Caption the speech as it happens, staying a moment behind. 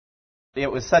It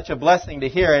was such a blessing to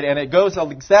hear it, and it goes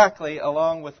exactly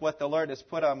along with what the Lord has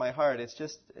put on my heart. It's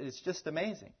just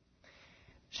amazing.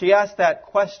 She asked that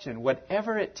question,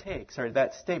 whatever it takes, or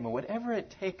that statement, whatever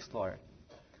it takes, Lord,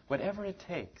 whatever it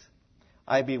takes,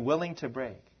 I'd be willing to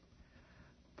break.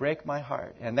 Break my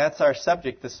heart. And that's our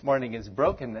subject this morning, is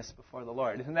brokenness before the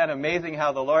Lord. Isn't that amazing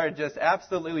how the Lord just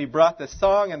absolutely brought the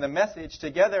song and the message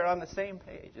together on the same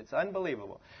page? It's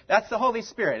unbelievable. That's the Holy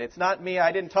Spirit. It's not me.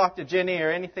 I didn't talk to Jenny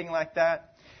or anything like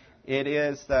that. It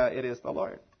is the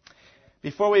Lord.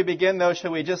 Before we begin, though,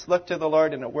 shall we just look to the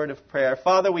Lord in a word of prayer?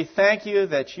 Father, we thank you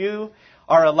that you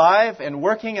are alive and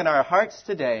working in our hearts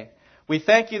today. We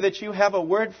thank you that you have a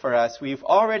word for us. We've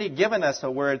already given us a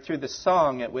word through the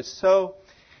song. It was so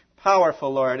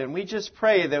powerful, Lord, and we just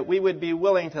pray that we would be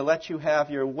willing to let you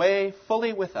have your way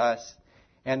fully with us,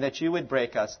 and that you would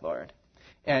break us, Lord.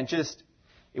 And just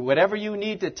whatever you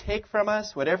need to take from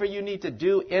us, whatever you need to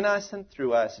do in us and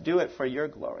through us, do it for your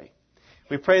glory.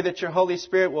 We pray that your Holy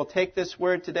Spirit will take this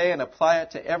word today and apply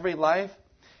it to every life.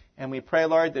 And we pray,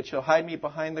 Lord, that you'll hide me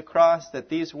behind the cross, that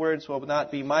these words will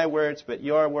not be my words, but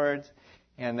your words,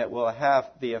 and that will have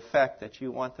the effect that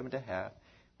you want them to have.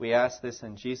 We ask this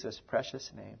in Jesus' precious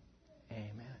name.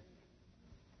 Amen.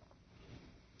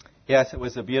 Yes, it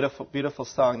was a beautiful, beautiful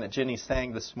song that Jenny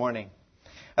sang this morning.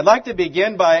 I'd like to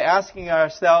begin by asking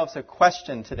ourselves a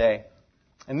question today.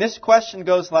 And this question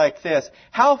goes like this: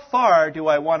 how far do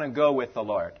I want to go with the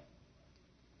Lord?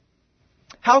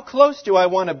 How close do I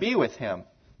want to be with Him?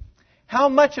 How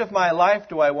much of my life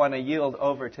do I want to yield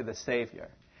over to the Savior?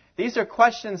 These are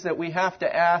questions that we have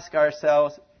to ask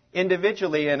ourselves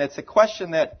individually, and it's a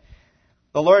question that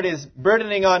the Lord is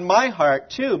burdening on my heart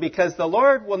too, because the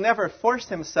Lord will never force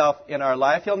Himself in our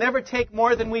life. He'll never take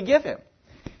more than we give Him.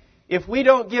 If we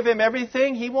don't give Him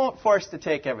everything, He won't force to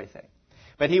take everything.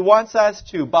 But He wants us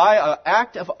to, by an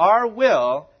act of our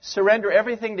will, surrender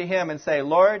everything to Him and say,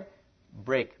 Lord,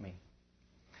 break me.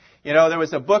 You know, there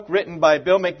was a book written by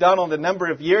Bill McDonald a number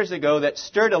of years ago that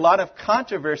stirred a lot of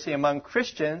controversy among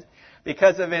Christians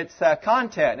because of its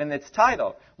content and its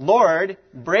title, Lord,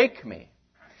 break me.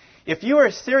 If you are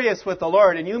serious with the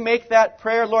Lord and you make that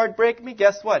prayer, Lord, break me,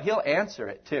 guess what? He'll answer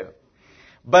it too.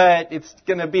 But it's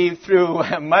going to be through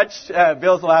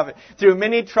Bill's laughing, through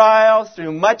many trials,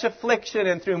 through much affliction,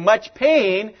 and through much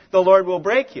pain, the Lord will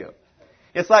break you.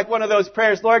 It's like one of those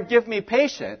prayers, Lord, give me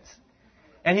patience.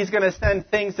 And He's going to send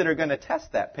things that are going to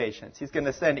test that patience. He's going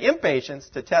to send impatience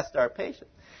to test our patience.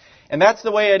 And that's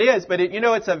the way it is. But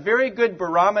it's a very good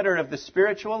barometer of the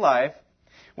spiritual life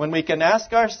when we can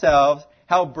ask ourselves,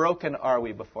 how broken are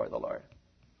we before the Lord?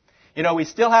 We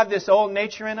still have this old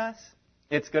nature in us.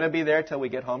 It's going to be there till we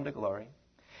get home to glory.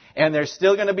 And there's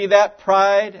still going to be that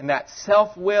pride and that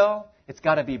self-will. It's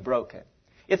got to be broken.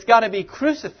 It's got to be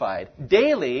crucified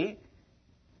daily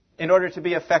in order to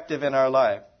be effective in our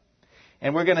life.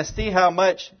 And we're going to see how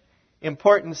much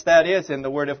importance that is in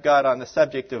the Word of God on the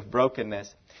subject of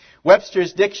brokenness.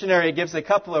 Webster's Dictionary gives a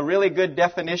couple of really good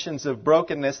definitions of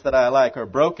brokenness that I like, or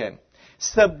broken.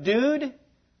 Subdued,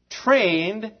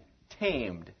 trained,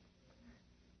 tamed.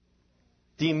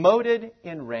 Demoted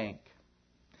in rank.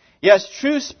 Yes,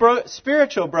 true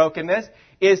spiritual brokenness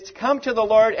is to come to the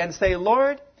Lord and say,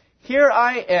 Lord, here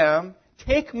I am.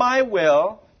 Take my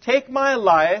will, take my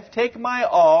life, take my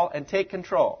all, and take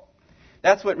control.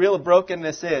 That's what real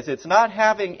brokenness is. It's not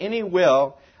having any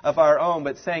will of our own,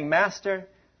 but saying, Master,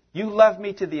 you loved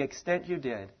me to the extent you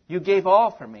did. You gave all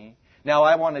for me. Now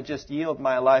I want to just yield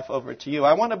my life over to you.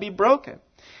 I want to be broken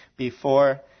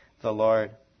before the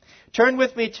Lord. Turn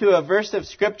with me to a verse of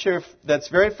Scripture that's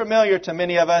very familiar to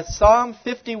many of us, Psalm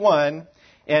 51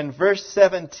 and verse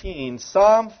 17.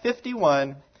 Psalm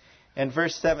 51 and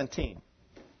verse 17.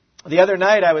 The other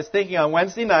night, I was thinking on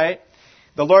Wednesday night,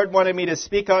 the Lord wanted me to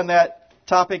speak on that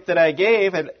topic that I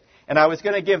gave, and I was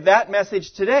going to give that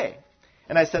message today.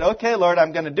 And I said, okay, Lord,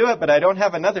 I'm going to do it, but I don't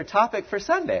have another topic for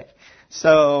Sunday.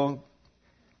 So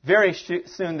very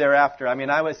soon thereafter,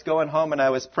 I was going home and I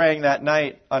was praying that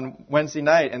night on Wednesday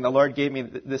night, and the Lord gave me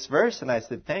this verse, and I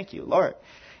said, thank you, Lord.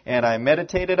 And I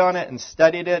meditated on it and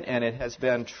studied it, and it has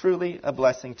been truly a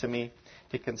blessing to me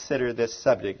to consider this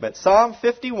subject. But Psalm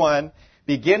 51,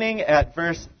 beginning at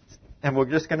verse, and we're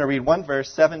just going to read one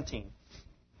verse, 17.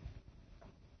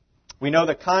 We know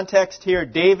the context here.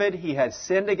 David, he had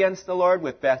sinned against the Lord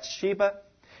with Bathsheba.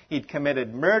 He'd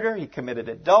committed murder. He committed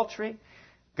adultery.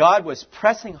 God was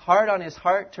pressing hard on his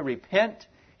heart to repent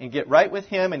and get right with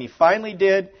Him, and he finally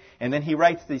did. And then he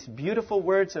writes these beautiful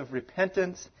words of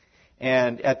repentance.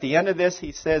 And at the end of this,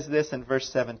 he says this in verse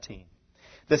 17.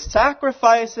 The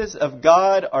sacrifices of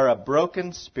God are a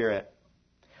broken spirit,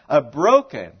 a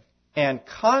broken and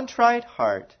contrite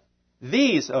heart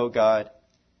These, O God,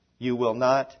 you will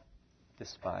not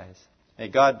despise. May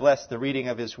God bless the reading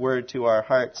of His Word to our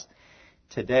hearts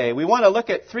today. We want to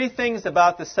look at three things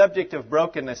about the subject of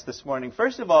brokenness this morning.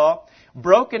 First of all,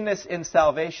 brokenness in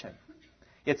salvation.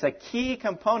 It's a key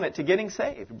component to getting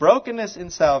saved. Brokenness in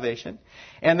salvation.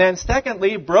 And then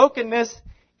secondly, brokenness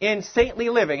in saintly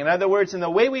living. In other words, in the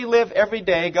way we live every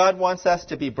day, God wants us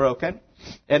to be broken.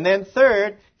 And then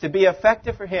third, to be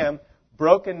effective for Him,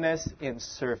 brokenness in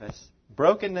service.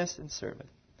 Brokenness in service.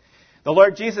 The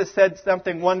Lord Jesus said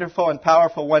something wonderful and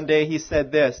powerful one day. He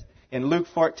said this in Luke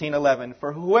 14:11,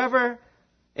 "For whoever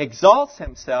exalts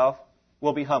himself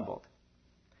will be humbled,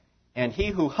 and he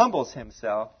who humbles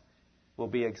himself will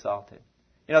be exalted."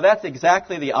 You know, that's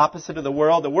exactly the opposite of the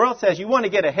world. The world says you want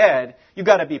to get ahead, you've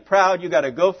got to be proud, you've got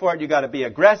to go for it, you've got to be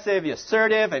aggressive,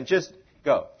 assertive, and just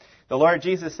go. The Lord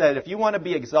Jesus said, if you want to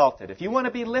be exalted, if you want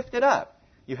to be lifted up,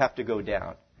 you have to go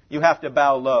down. You have to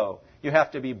bow low. You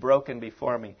have to be broken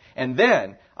before me. And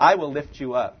then I will lift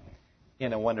you up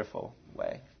in a wonderful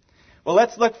way. Well,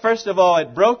 let's look first of all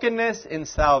at brokenness in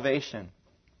salvation.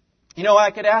 You know,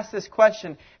 I could ask this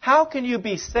question, how can you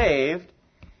be saved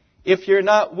if you're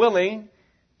not willing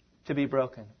to be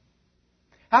broken?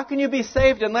 How can you be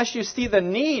saved unless you see the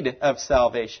need of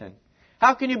salvation?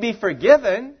 How can you be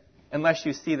forgiven unless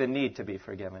you see the need to be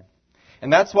forgiven?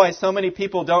 And that's why so many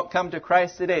people don't come to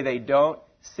Christ today. They don't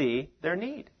see their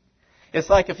need. It's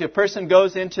like if a person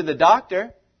goes into the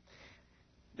doctor,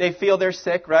 they feel they're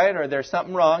sick, right? Or there's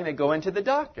something wrong, they go into the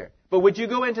doctor. But would you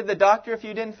go into the doctor if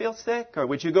you didn't feel sick? Or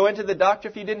would you go into the doctor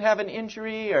if you didn't have an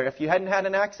injury? Or if you hadn't had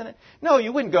an accident? No,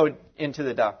 you wouldn't go into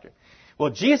the doctor. Well,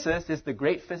 Jesus is the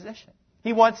great physician.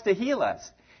 He wants to heal us.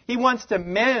 He wants to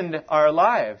mend our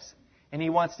lives. And He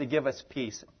wants to give us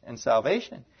peace and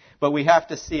salvation. But we have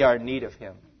to see our need of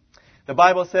Him. The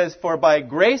Bible says, "For by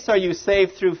grace are you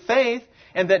saved through faith,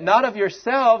 and that not of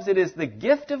yourselves, it is the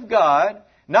gift of God,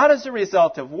 not as a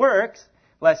result of works,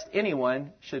 lest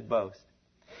anyone should boast."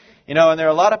 You know, and there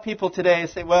are a lot of people today who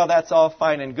say, well, that's all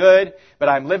fine and good, but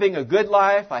I'm living a good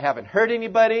life. I haven't hurt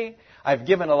anybody. I've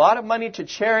given a lot of money to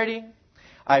charity.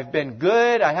 I've been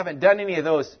good. I haven't done any of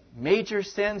those major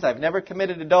sins. I've never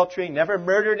committed adultery, never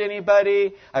murdered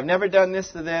anybody. I've never done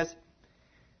this or this.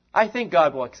 I think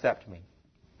God will accept me.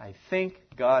 I think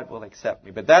God will accept me.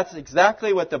 But that's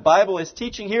exactly what the Bible is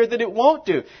teaching here that it won't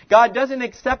do. God doesn't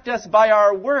accept us by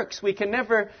our works. We can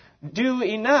never do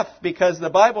enough because the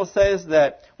Bible says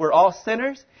that we're all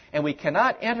sinners and we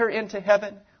cannot enter into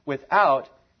heaven without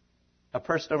a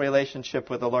personal relationship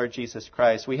with the Lord Jesus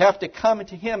Christ. We have to come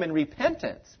to Him in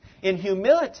repentance, in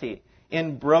humility,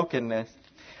 in brokenness.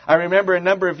 I remember a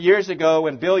number of years ago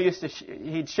when Bill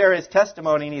he'd share his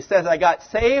testimony, and he says, I got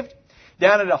saved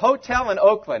down at a hotel in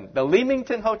Oakland, the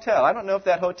Leamington Hotel. I don't know if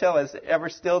that hotel is ever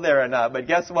still there or not, but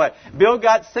guess what? Bill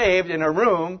got saved in a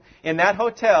room in that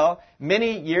hotel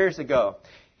many years ago.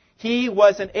 He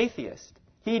was an atheist.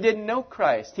 He didn't know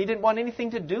Christ. He didn't want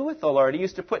anything to do with the Lord. He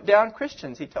used to put down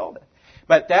Christians, he told us.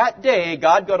 But that day,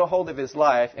 God got a hold of his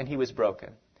life, and he was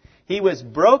broken. He was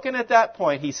broken at that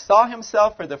point. He saw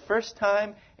himself for the first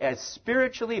time as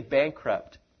spiritually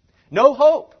bankrupt. No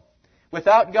hope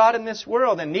without God in this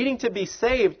world and needing to be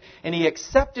saved. And he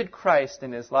accepted Christ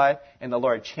in his life, and the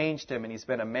Lord changed him, and he's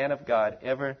been a man of God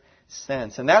ever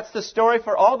since. And that's the story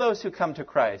for all those who come to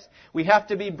Christ. We have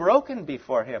to be broken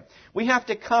before Him. We have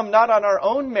to come not on our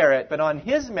own merit, but on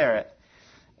His merit,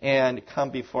 and come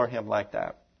before Him like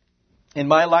that. In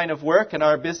my line of work, in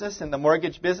our business, in the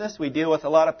mortgage business, we deal with a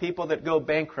lot of people that go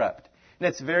bankrupt. And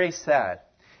it's very sad.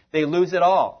 They lose it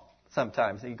all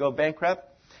sometimes. They go bankrupt.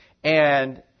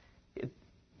 And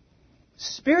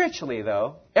spiritually,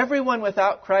 though, everyone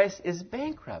without Christ is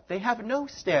bankrupt. They have no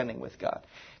standing with God.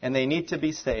 And they need to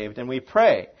be saved. And we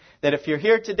pray that if you're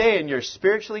here today and you're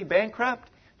spiritually bankrupt,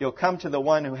 you'll come to the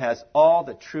one who has all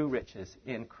the true riches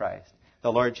in Christ,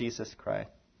 the Lord Jesus Christ.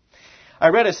 I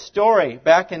read a story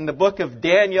back in the book of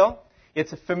Daniel.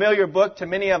 It's a familiar book to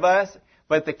many of us,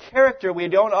 but the character we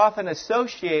don't often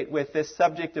associate with this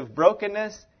subject of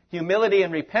brokenness, humility,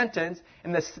 and repentance,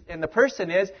 and the person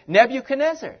is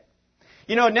Nebuchadnezzar.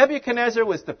 You know, Nebuchadnezzar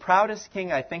was the proudest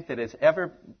king I think that has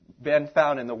ever been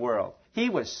found in the world.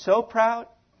 He was so proud,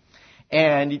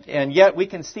 and yet we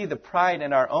can see the pride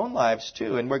in our own lives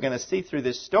too, and we're going to see through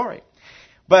this story.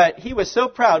 But he was so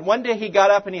proud. One day he got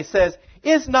up and he says,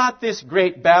 "Is not this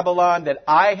great Babylon that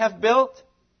I have built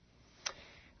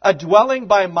a dwelling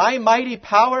by my mighty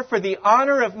power for the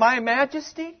honor of my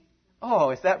majesty?"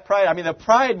 Oh, is that pride? I mean, the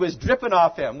pride was dripping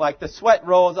off him like the sweat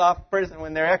rolls off a person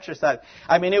when they're exercising.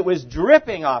 I mean, it was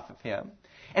dripping off of him.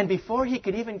 And before he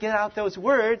could even get out those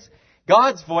words,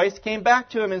 God's voice came back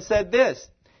to him and said this,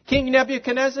 King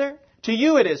Nebuchadnezzar, to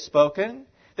you it is spoken.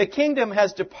 The kingdom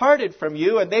has departed from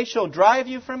you, and they shall drive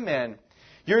you from men.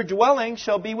 Your dwelling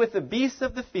shall be with the beasts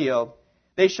of the field.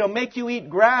 They shall make you eat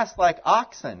grass like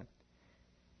oxen.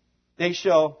 They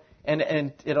shall,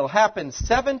 and it'll happen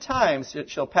 7 times it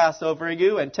shall pass over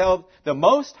you until the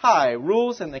Most High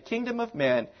rules in the kingdom of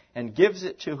men and gives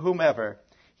it to whomever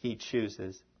he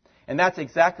chooses. And that's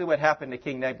exactly what happened to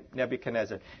King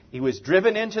Nebuchadnezzar. He was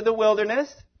driven into the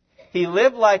wilderness. He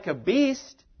lived like a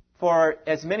beast for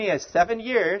as many as 7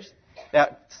 years.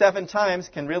 That 7 times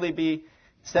can really be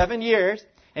 7 years.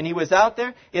 And he was out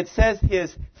there. It says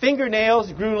his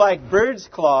fingernails grew like birds'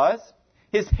 claws.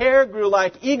 His hair grew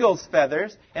like eagle's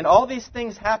feathers. And all these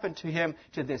things happened to him,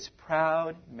 to this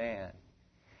proud man.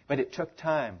 But it took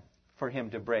time for him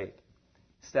to break.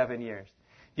 7 years.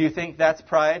 Do you think that's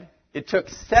pride? It took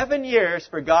 7 years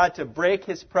for God to break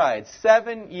his pride.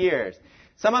 7 years.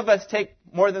 Some of us take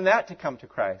more than that to come to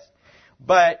Christ.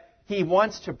 But he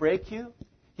wants to break you.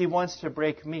 He wants to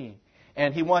break me.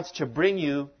 And he wants to bring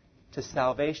you to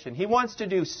salvation. He wants to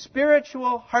do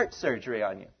spiritual heart surgery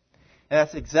on you. And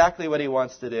that's exactly what he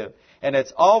wants to do. And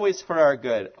it's always for our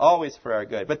good. Always for our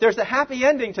good. But there's a happy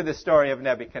ending to the story of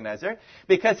Nebuchadnezzar,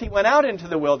 because he went out into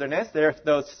the wilderness there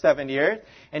those 7 years,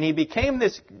 and he became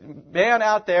this man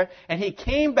out there, and he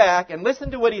came back, and listen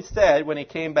to what he said when he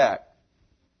came back.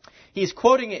 He's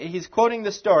quoting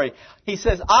the story. He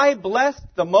says, I blessed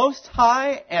the Most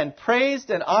High and praised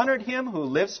and honored him who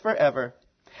lives forever.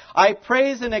 I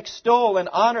praise and extol and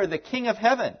honor the King of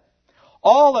heaven,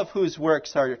 all of whose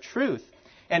works are truth,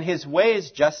 and his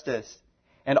ways justice.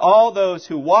 And all those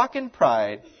who walk in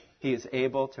pride, he is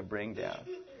able to bring down.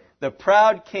 The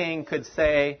proud king could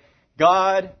say,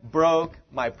 God broke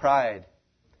my pride.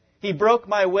 He broke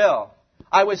my will.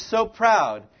 I was so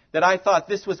proud that I thought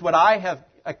this was what I have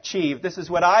achieved. This is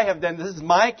what I have done. This is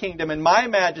my kingdom and my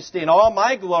majesty and all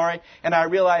my glory. And I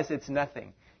realize it's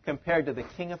nothing compared to the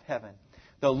King of heaven,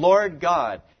 the Lord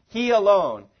God. He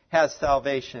alone has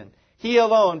salvation. He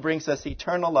alone brings us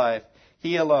eternal life.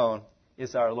 He alone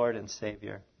is our Lord and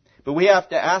Savior. But we have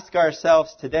to ask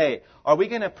ourselves today, are we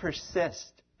going to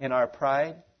persist in our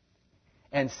pride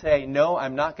and say, no,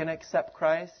 I'm not going to accept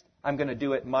Christ. I'm going to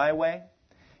do it my way.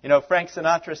 You know, Frank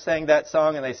Sinatra sang that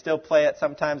song, and they still play it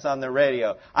sometimes on the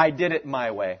radio. I did it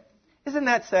my way. Isn't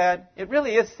that sad? It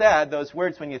really is sad, those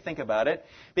words, when you think about it.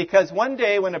 Because one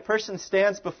day when a person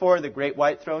stands before the great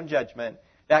white throne judgment,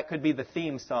 that could be the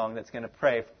theme song that's going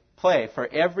to play for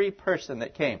every person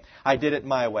that came. I did it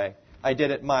my way. I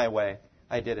did it my way.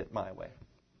 I did it my way.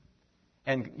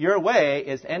 And your way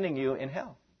is ending you in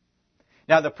hell.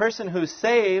 Now, the person who's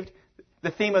saved,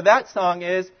 the theme of that song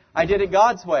is, I did it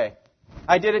God's way.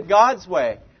 I did it God's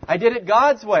way. I did it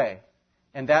God's way.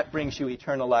 And that brings you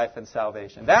eternal life and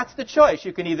salvation. That's the choice.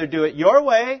 You can either do it your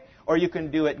way or you can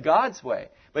do it God's way.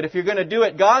 But if you're going to do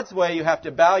it God's way, you have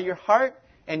to bow your heart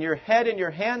and your head and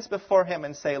your hands before him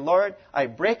and say, Lord, I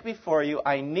break before you.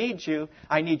 I need you.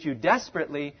 I need you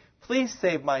desperately. Please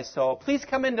save my soul. Please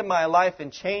come into my life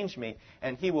and change me.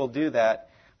 And he will do that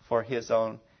for his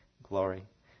own glory.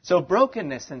 So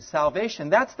brokenness and salvation,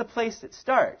 that's the place it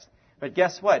starts. But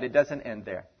guess what? It doesn't end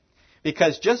there.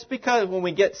 Because just because when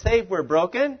we get saved we're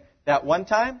broken, that one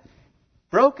time,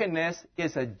 brokenness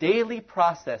is a daily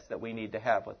process that we need to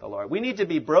have with the Lord. We need to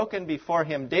be broken before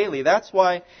him daily. That's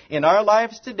why in our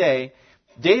lives today,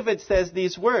 David says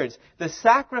these words, the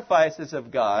sacrifices of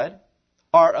God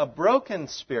are a broken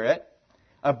spirit,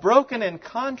 a broken and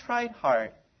contrite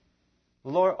heart.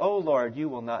 Lord, oh Lord, you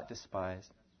will not despise.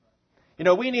 You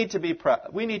know, we need to be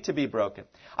broken.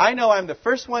 I know I'm the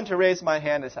first one to raise my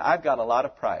hand and say, I've got a lot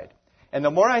of pride. And the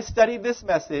more I study this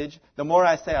message, the more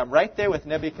I say, I'm right there with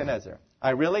Nebuchadnezzar.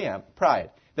 I really am.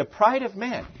 Pride. The pride of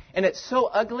man. And it's so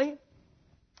ugly.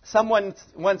 Someone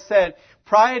once said,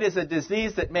 pride is a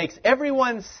disease that makes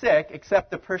everyone sick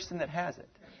except the person that has it.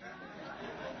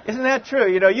 Isn't that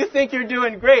true? You know, you think you're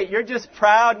doing great. You're just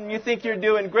proud and you think you're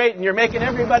doing great and you're making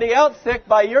everybody else sick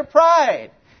by your pride.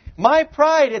 My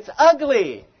pride, it's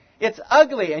ugly. It's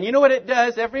ugly. And you know what it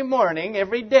does every morning,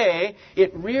 every day?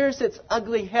 It rears its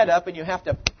ugly head up and you have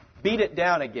to beat it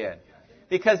down again.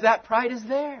 Because that pride is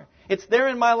there. It's there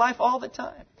in my life all the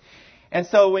time. And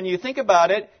so when you think about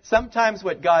it, sometimes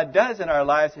what God does in our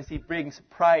lives is he brings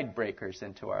pride breakers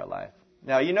into our life.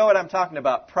 Now, you know what I'm talking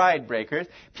about, pride breakers.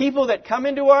 People that come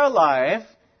into our life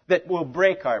that will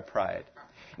break our pride.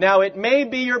 Now, it may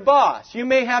be your boss. You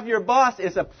may have your boss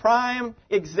as a prime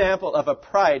example of a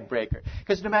pride breaker.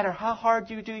 Because no matter how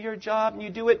hard you do your job and you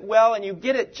do it well and you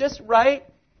get it just right,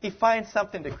 he finds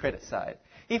something to criticize.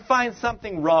 He finds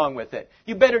something wrong with it.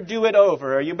 You better do it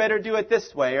over, or you better do it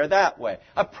this way or that way.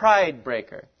 A pride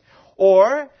breaker.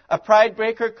 Or a pride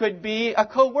breaker could be a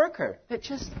coworker that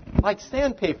just, like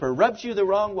sandpaper, rubs you the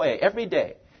wrong way every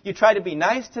day. You try to be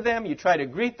nice to them. You try to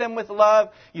greet them with love.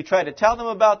 You try to tell them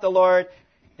about the Lord.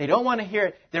 They don't want to hear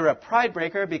it. They're a pride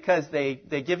breaker because they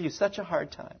give you such a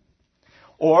hard time.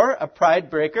 Or a pride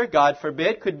breaker, God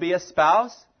forbid, could be a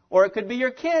spouse, or it could be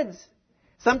your kids.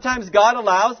 Sometimes God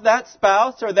allows that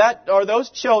spouse or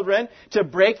those children to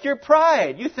break your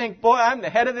pride. You think, boy, I'm the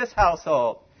head of this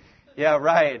household. Yeah,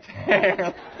 right.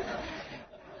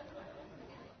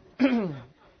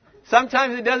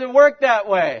 Sometimes it doesn't work that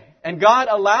way. And God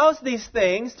allows these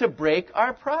things to break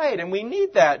our pride. And we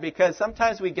need that because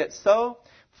sometimes we get so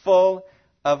full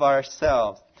of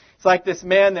ourselves. It's like this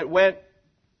man that went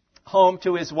home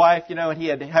to his wife, and he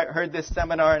had heard this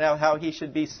seminar and how he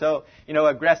should be so,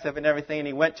 aggressive and everything. And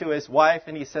he went to his wife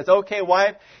and he says, okay,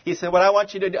 wife, he said, what I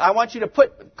want you to do, I want you to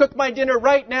cook my dinner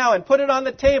right now and put it on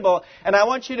the table. And I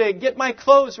want you to get my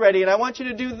clothes ready. And I want you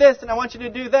to do this and I want you to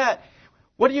do that.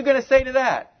 What are you going to say to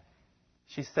that?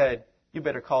 She said, you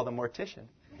better call the mortician.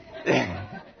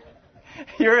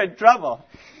 You're in trouble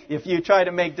if you try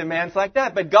to make demands like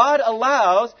that. But God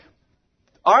allows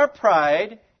our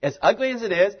pride, as ugly as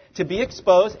it is, to be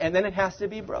exposed, and then it has to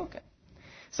be broken.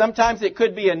 Sometimes it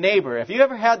could be a neighbor. Have you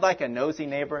ever had like a nosy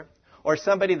neighbor or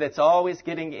somebody that's always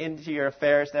getting into your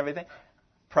affairs and everything?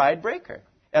 Pride breaker.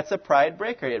 That's a pride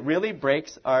breaker. It really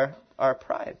breaks our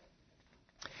pride.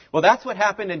 Well, that's what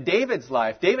happened in David's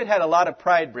life. David had a lot of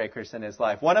pride breakers in his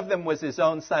life. One of them was his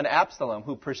own son Absalom,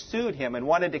 who pursued him and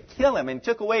wanted to kill him and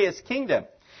took away his kingdom.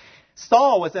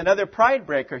 Saul was another pride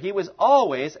breaker. He was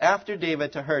always after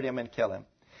David to hurt him and kill him.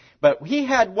 But he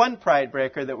had one pride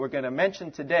breaker that we're going to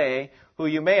mention today, who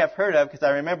you may have heard of, because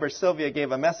I remember Sylvia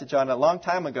gave a message on it a long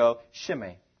time ago,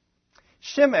 Shimei.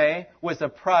 Shimei was a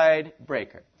pride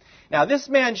breaker. Now, this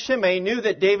man, Shimei, knew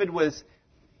that David was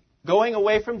going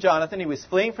away from Jonathan. He was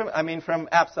fleeing from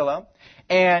Absalom,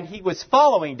 and he was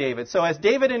following David. So as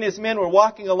David and his men were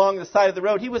walking along the side of the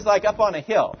road, he was like up on a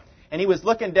hill, and he was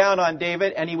looking down on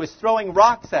David, and he was throwing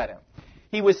rocks at him.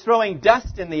 He was throwing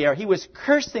dust in the air. He was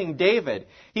cursing David.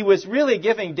 He was really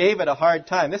giving David a hard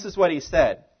time. This is what he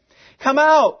said. Come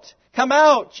out,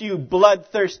 you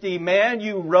bloodthirsty man,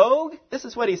 you rogue. This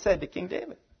is what he said to King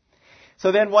David.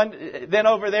 So then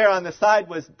over there on the side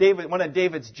was one of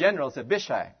David's generals,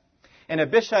 Abishai. And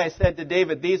Abishai said to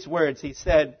David these words. He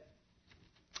said,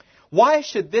 why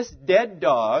should this dead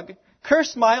dog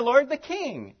curse my lord the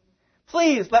king?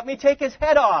 Please, let me take his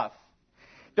head off.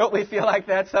 Don't we feel like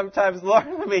that sometimes? Lord,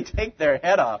 let me take their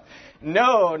head off.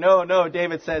 No.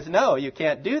 David says, no, you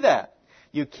can't do that.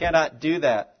 You cannot do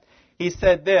that. He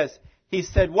said this. He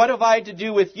said, what have I to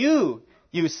do with you,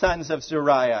 you sons of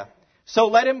Zeruiah? So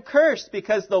let him curse,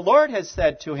 because the Lord has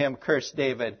said to him, curse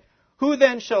David. Who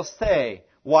then shall say,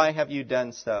 why have you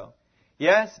done so?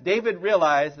 Yes, David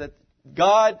realized that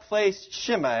God placed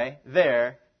Shimei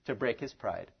there to break his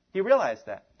pride. He realized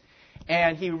that.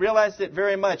 And he realized it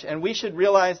very much. And we should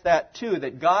realize that too,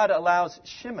 that God allows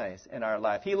Shimeis in our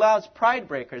life. He allows pride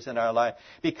breakers in our life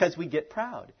because we get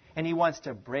proud. And he wants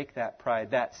to break that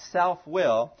pride, that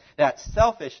self-will, that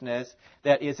selfishness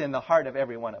that is in the heart of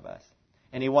every one of us.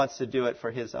 And he wants to do it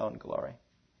for his own glory.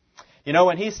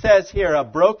 When he says here, a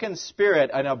broken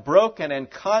spirit and a broken and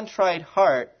contrite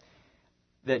heart,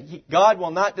 that God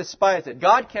will not despise it.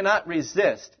 God cannot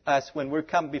resist us when we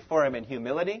come before him in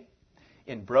humility,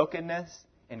 in brokenness,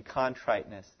 in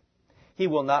contriteness. He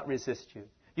will not resist you.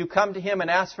 You come to him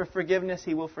and ask for forgiveness,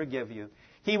 he will forgive you.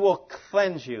 He will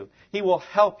cleanse you. He will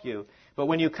help you. But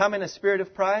when you come in a spirit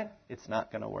of pride, it's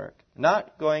not going to work.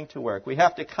 Not going to work. We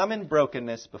have to come in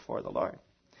brokenness before the Lord.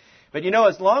 But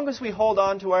as long as we hold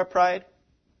on to our pride,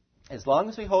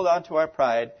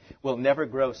 we'll never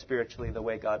grow spiritually the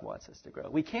way God wants us to grow.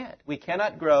 We can't. We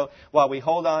cannot grow while we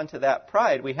hold on to that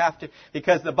pride. We have to,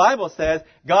 because the Bible says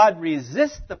God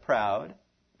resists the proud,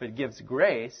 but gives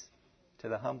grace to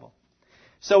the humble.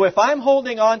 So if I'm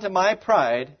holding on to my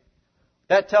pride,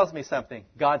 that tells me something.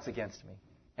 God's against me.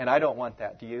 And I don't want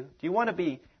that. Do you? Do you want to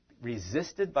be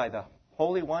resisted by the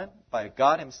Holy One, by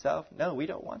God himself? No, we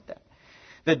don't want that.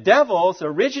 The devil's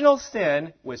original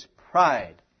sin was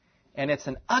pride. And it's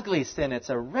an ugly sin. It's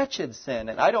a wretched sin.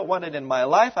 And I don't want it in my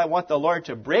life. I want the Lord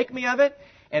to break me of it.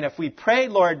 And if we pray,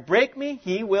 Lord, break me,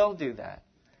 he will do that.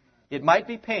 It might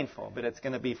be painful, but it's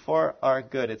going to be for our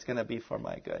good. It's going to be for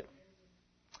my good.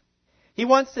 He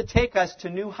wants to take us to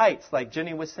new heights, like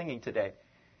Jenny was singing today.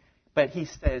 But he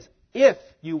says, if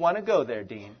you want to go there,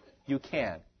 Dean, you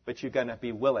can. But you're going to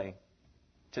be willing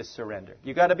to surrender.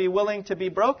 You've got to be willing to be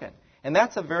broken. And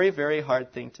that's a very, very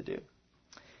hard thing to do.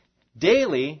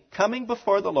 Daily coming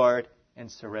before the Lord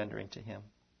and surrendering to him.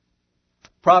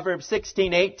 Proverbs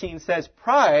 16:18 says,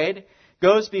 "Pride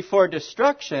goes before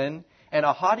destruction, and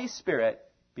a haughty spirit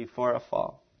before a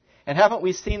fall." And haven't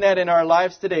we seen that in our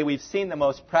lives today? We've seen the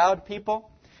most proud people.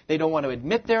 They don't want to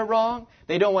admit they're wrong.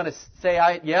 They don't want to say,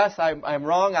 yes, I'm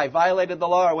wrong, I violated the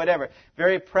law or whatever.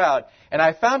 Very proud. And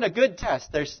I found a good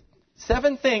test. There's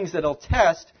 7 things that'll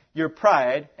test your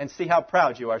pride and see how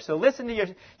proud you are. So listen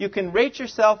to you can rate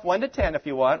yourself 1 to 10 if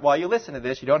you want while you listen to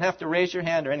this. You don't have to raise your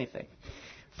hand or anything.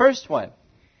 First one,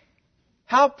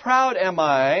 how proud am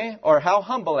I or how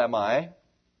humble am I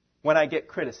when I get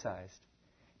criticized?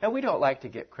 Now, we don't like to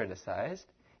get criticized.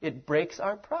 It breaks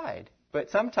our pride. But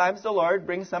sometimes the Lord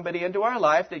brings somebody into our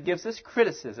life that gives us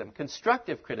criticism,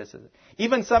 constructive criticism,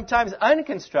 even sometimes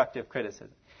unconstructive criticism.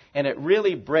 And it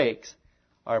really breaks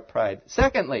our pride.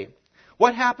 Secondly,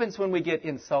 what happens when we get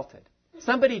insulted?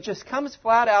 Somebody just comes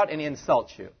flat out and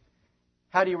insults you.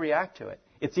 How do you react to it?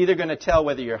 It's either going to tell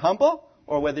whether you're humble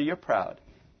or whether you're proud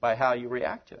by how you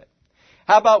react to it.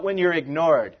 How about when you're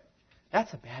ignored?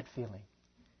 That's a bad feeling.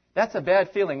 That's a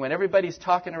bad feeling when everybody's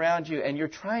talking around you and you're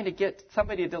trying to get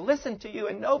somebody to listen to you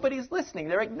and nobody's listening.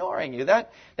 They're ignoring you.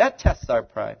 That tests our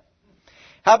pride.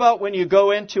 How about when you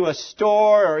go into a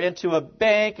store or into a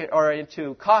bank or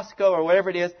into Costco or whatever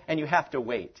it is and you have to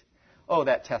wait? Oh,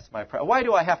 that tests my pride. Why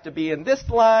do I have to be in this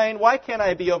line? Why can't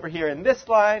I be over here in this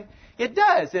line? It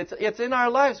does. It's in our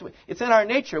lives. It's in our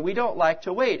nature. We don't like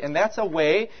to wait. And that's a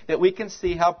way that we can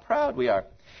see how proud we are.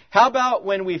 How about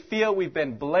when we feel we've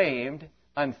been blamed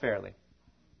unfairly?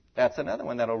 That's another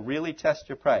one that'll really test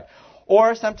your pride.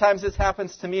 Or sometimes this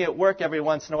happens to me at work every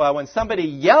once in a while when somebody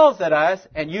yells at us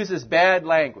and uses bad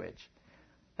language.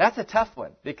 That's a tough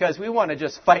one because we want to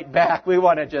just fight back. We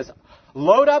want to just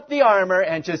load up the armor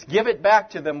and just give it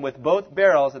back to them with both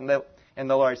barrels. And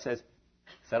the Lord says,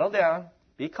 settle down,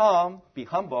 be calm, be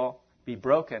humble, be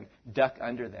broken, duck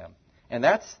under them. And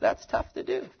that's tough to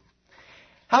do.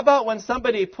 How about when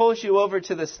somebody pulls you over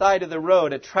to the side of the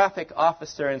road, a traffic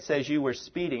officer, and says you were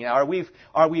speeding? Are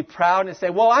we proud and say,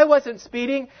 well, I wasn't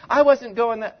speeding, I wasn't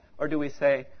going that? Or do we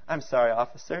say, I'm sorry,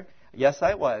 officer, yes,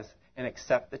 I was, and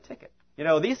accept the ticket? You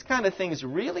know, these kind of things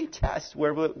really test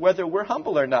whether we're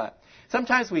humble or not.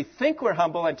 Sometimes we think we're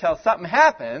humble until something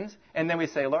happens, and then we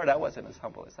say, Lord, I wasn't as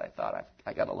humble as I thought.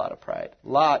 I got a lot of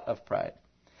pride.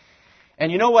 And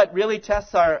you know what really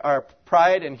tests our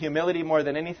pride and humility more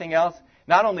than anything else?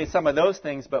 Not only some of those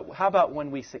things, but how about when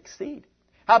we succeed?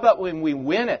 How about when we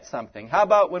win at something? How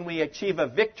about when we achieve a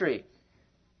victory?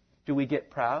 Do we get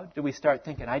proud? Do we start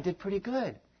thinking, I did pretty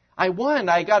good. I won.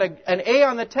 I got an A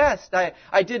on the test.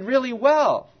 I did really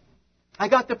well. I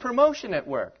got the promotion at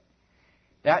work.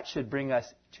 That should bring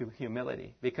us to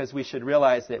humility because we should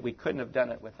realize that we couldn't have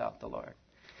done it without the Lord.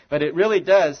 But it really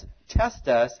does test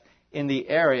us in the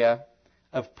area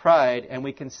of pride, and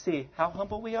we can see how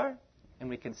humble we are, and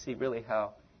we can see really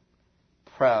how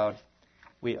proud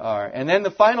we are. And then the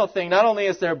final thing, not only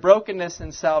is there brokenness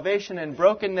in salvation and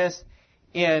brokenness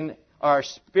in our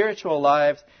spiritual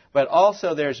lives, but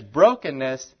also there's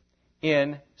brokenness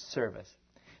in service.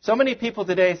 So many people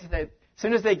today say, as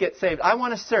soon as they get saved, I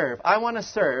want to serve, I want to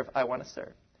serve, I want to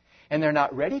serve. And they're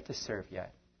not ready to serve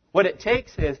yet. What it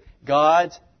takes is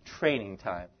God's training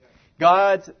time.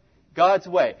 God's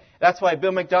way. That's why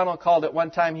Bill McDonald called it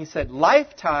one time, he said,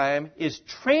 lifetime is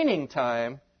training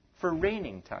time for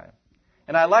reigning time.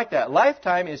 And I like that.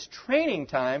 Lifetime is training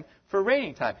time for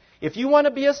reigning time. If you want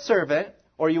to be a servant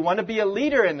or you want to be a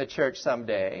leader in the church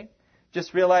someday,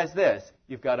 just realize this,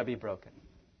 you've got to be broken.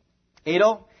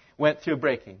 Adel went through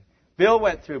breaking. Bill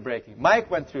went through breaking. Mike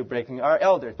went through breaking. Our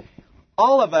elders.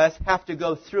 All of us have to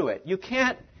go through it. You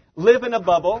can't live in a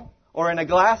bubble or in a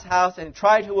glass house and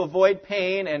try to avoid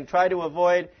pain and try to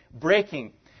avoid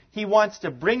breaking. He wants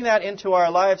to bring that into our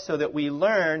lives so that we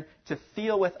learn to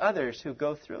feel with others who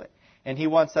go through it. And He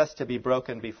wants us to be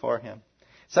broken before Him.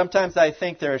 Sometimes I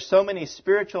think there are so many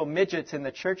spiritual midgets in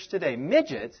the church today.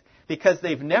 Midgets because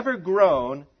they've never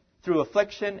grown through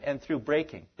affliction and through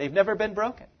breaking. They've never been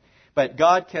broken. But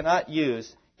God cannot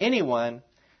use anyone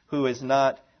who is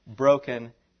not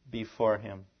broken before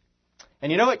Him.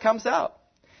 And you know, it comes out.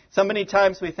 So many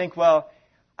times we think, well,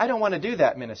 I don't want to do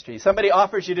that ministry. Somebody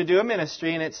offers you to do a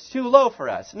ministry and it's too low for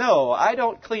us. No, I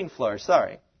don't clean floors.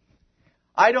 Sorry.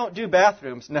 I don't do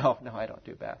bathrooms. No, I don't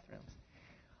do bathrooms.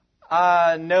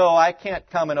 No, I can't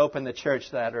come and open the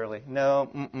church that early.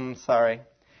 No, sorry.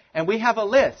 And we have a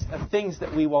list of things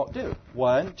that we won't do.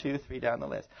 1, 2, 3 down the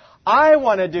list. I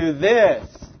want to do this.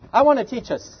 I want to teach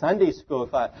a Sunday school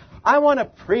class. I want to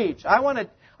preach. I want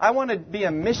to be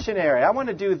a missionary. I want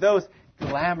to do those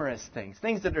glamorous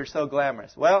things that are so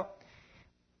glamorous. Well,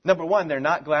 number one, they're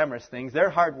not glamorous things. They're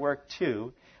hard work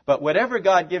too. But whatever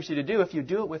God gives you to do, if you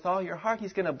do it with all your heart,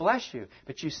 He's going to bless you.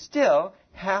 But you still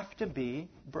have to be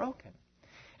broken.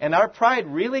 And our pride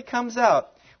really comes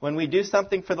out when we do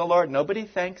something for the Lord. Nobody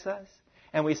thanks us.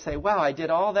 And we say, wow, I did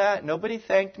all that. Nobody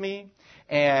thanked me.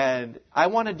 And I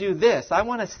want to do this. I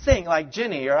want to sing like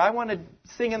Ginny. Or I want to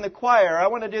sing in the choir. Or I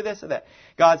want to do this or that.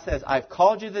 God says, I've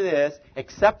called you to this.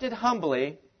 Accept it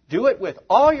humbly. Do it with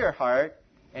all your heart.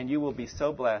 And you will be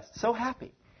so blessed, so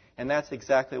happy. And that's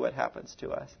exactly what happens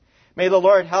to us. May the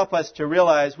Lord help us to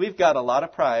realize we've got a lot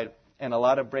of pride and a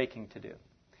lot of breaking to do.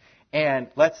 And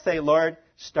let's say, Lord,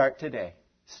 start today.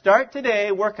 Start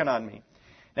today working on me.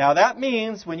 Now that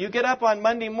means when you get up on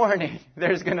Monday morning,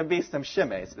 there's going to be some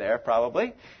shimmies there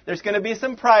probably. There's going to be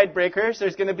some pride breakers.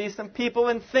 There's going to be some people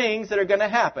and things that are going to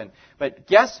happen. But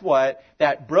guess what?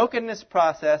 That brokenness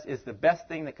process is the best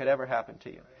thing that could ever happen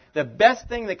to you. The best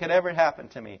thing that could ever happen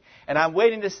to me. And I'm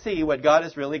waiting to see what God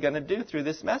is really going to do through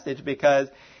this message, because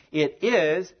it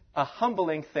is a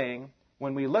humbling thing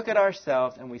when we look at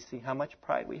ourselves and we see how much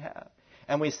pride we have.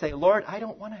 And we say, Lord, I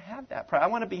don't want to have that pride. I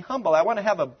want to be humble. I want to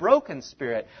have a broken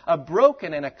spirit, a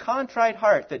broken and a contrite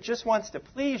heart that just wants to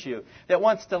please you, that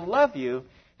wants to love you,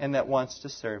 and that wants to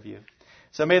serve you.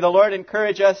 So may the Lord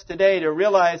encourage us today to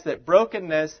realize that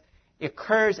brokenness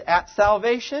occurs at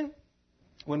salvation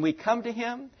when we come to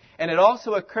Him. And it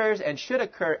also occurs and should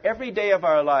occur every day of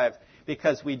our lives,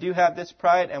 because we do have this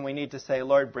pride and we need to say,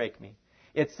 Lord, break me.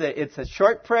 It's a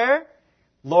short prayer.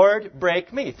 Lord,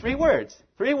 break me. 3 words.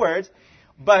 3 words.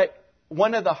 But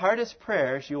one of the hardest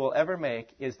prayers you will ever make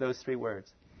is those 3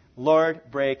 words. Lord,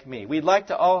 break me. We'd like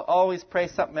to always pray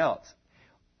something else.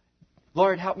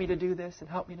 Lord, help me to do this and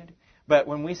help me to do. But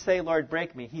when we say, Lord,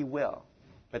 break me, He will.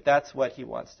 But that's what He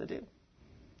wants to do.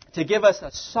 To give us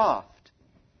a soft,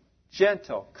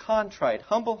 gentle, contrite,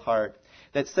 humble heart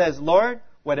that says, Lord,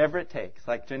 whatever it takes,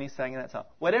 like Jenny sang in that song,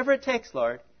 whatever it takes,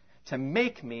 Lord, to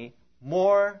make me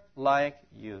more like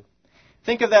you.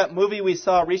 Think of that movie we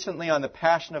saw recently on the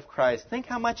Passion of Christ. Think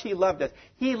how much He loved us.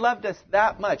 He loved us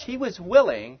that much. He was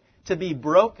willing to be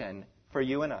broken for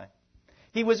you and I.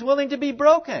 He was willing to be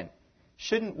broken.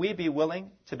 Shouldn't we be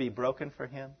willing to be broken for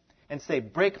Him and say,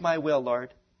 break my will,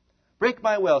 Lord? Break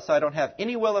my will so I don't have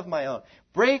any will of my own.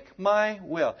 Break my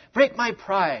will. Break my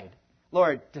pride.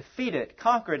 Lord, defeat it,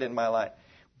 conquer it in my life.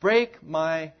 Break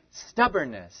my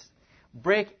stubbornness.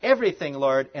 Break everything,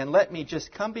 Lord, and let me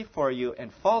just come before you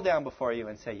and fall down before you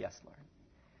and say, yes, Lord.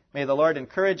 May the Lord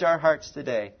encourage our hearts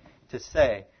today to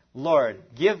say, Lord,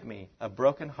 give me a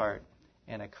broken heart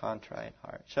and a contrite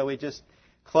heart. Shall we just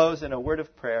close in a word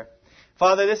of prayer?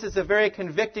 Father, this is a very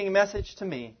convicting message to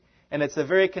me. And it's a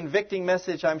very convicting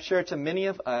message, I'm sure, to many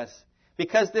of us,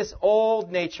 because this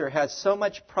old nature has so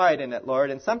much pride in it, Lord.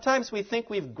 And sometimes we think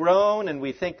we've grown and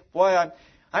we think, boy,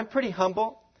 I'm pretty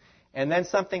humble. And then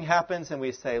something happens and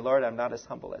we say, Lord, I'm not as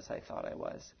humble as I thought I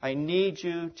was. I need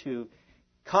you to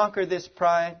conquer this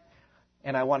pride,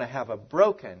 and I want to have a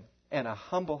broken and a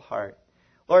humble heart.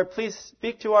 Lord, please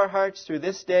speak to our hearts through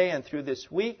this day and through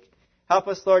this week. Help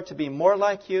us, Lord, to be more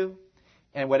like you.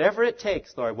 And whatever it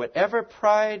takes, Lord, whatever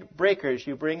pride breakers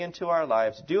you bring into our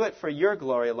lives, do it for your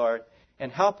glory, Lord,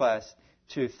 and help us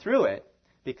to, through it,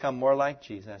 become more like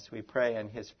Jesus. We pray in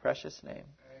His precious name.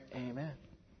 Amen.